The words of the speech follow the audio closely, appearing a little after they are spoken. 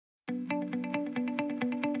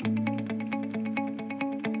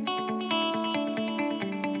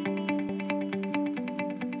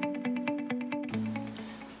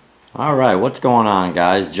Alright, what's going on,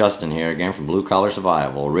 guys? Justin here again from Blue Collar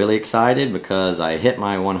Survival. Really excited because I hit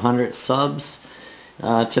my 100 subs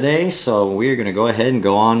today, so we're going to go ahead and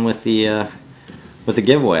go on with the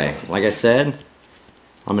giveaway. Like I said,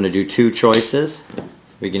 I'm going to do two choices.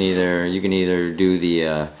 You can either do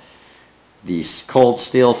the Cold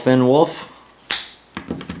Steel Fin Wolf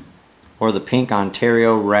or the Pink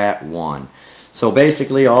Ontario Rat 1. So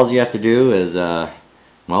basically all you have to do is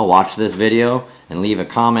watch this video and leave a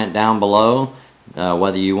comment down below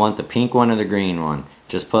whether you want the pink one or the green one.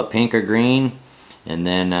 Just put pink or green, and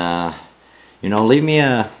then leave me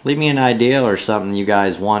an idea or something you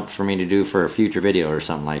guys want for me to do for a future video or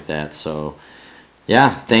something like that. So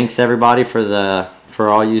yeah, thanks everybody for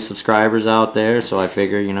all you subscribers out there. So I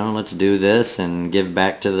figure, let's do this and give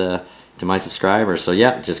back to my subscribers. So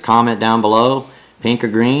yeah, just comment down below pink or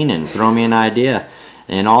green and throw me an idea.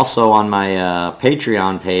 And also on my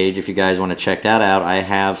Patreon page, if you guys want to check that out, I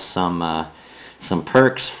have some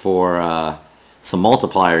perks for some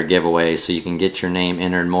multiplier giveaways, so you can get your name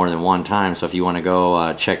entered more than one time. So if you want to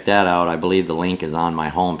go check that out, I believe the link is on my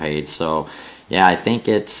homepage. So yeah, I think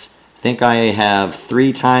I have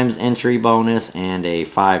 3 times entry bonus and a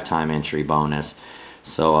 5-time entry bonus.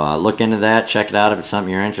 So look into that, check it out if it's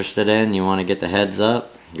something you're interested in. You want to get the heads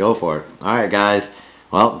up, go for it. Alright guys.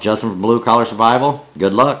 Well, Justin from Blue Collar Survival,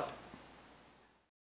 good luck.